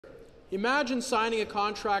Imagine signing a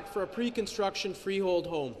contract for a pre-construction freehold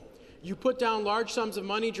home. You put down large sums of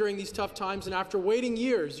money during these tough times, and after waiting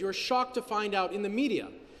years, you're shocked to find out in the media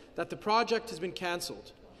that the project has been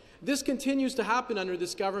cancelled. This continues to happen under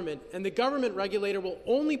this government, and the government regulator will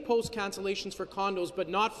only post cancellations for condos but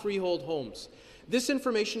not freehold homes. This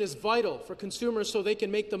information is vital for consumers so they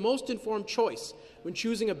can make the most informed choice when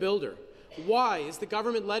choosing a builder. Why is the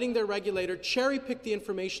government letting their regulator cherry-pick the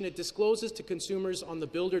information it discloses to consumers on the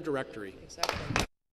Builder Directory? Exactly.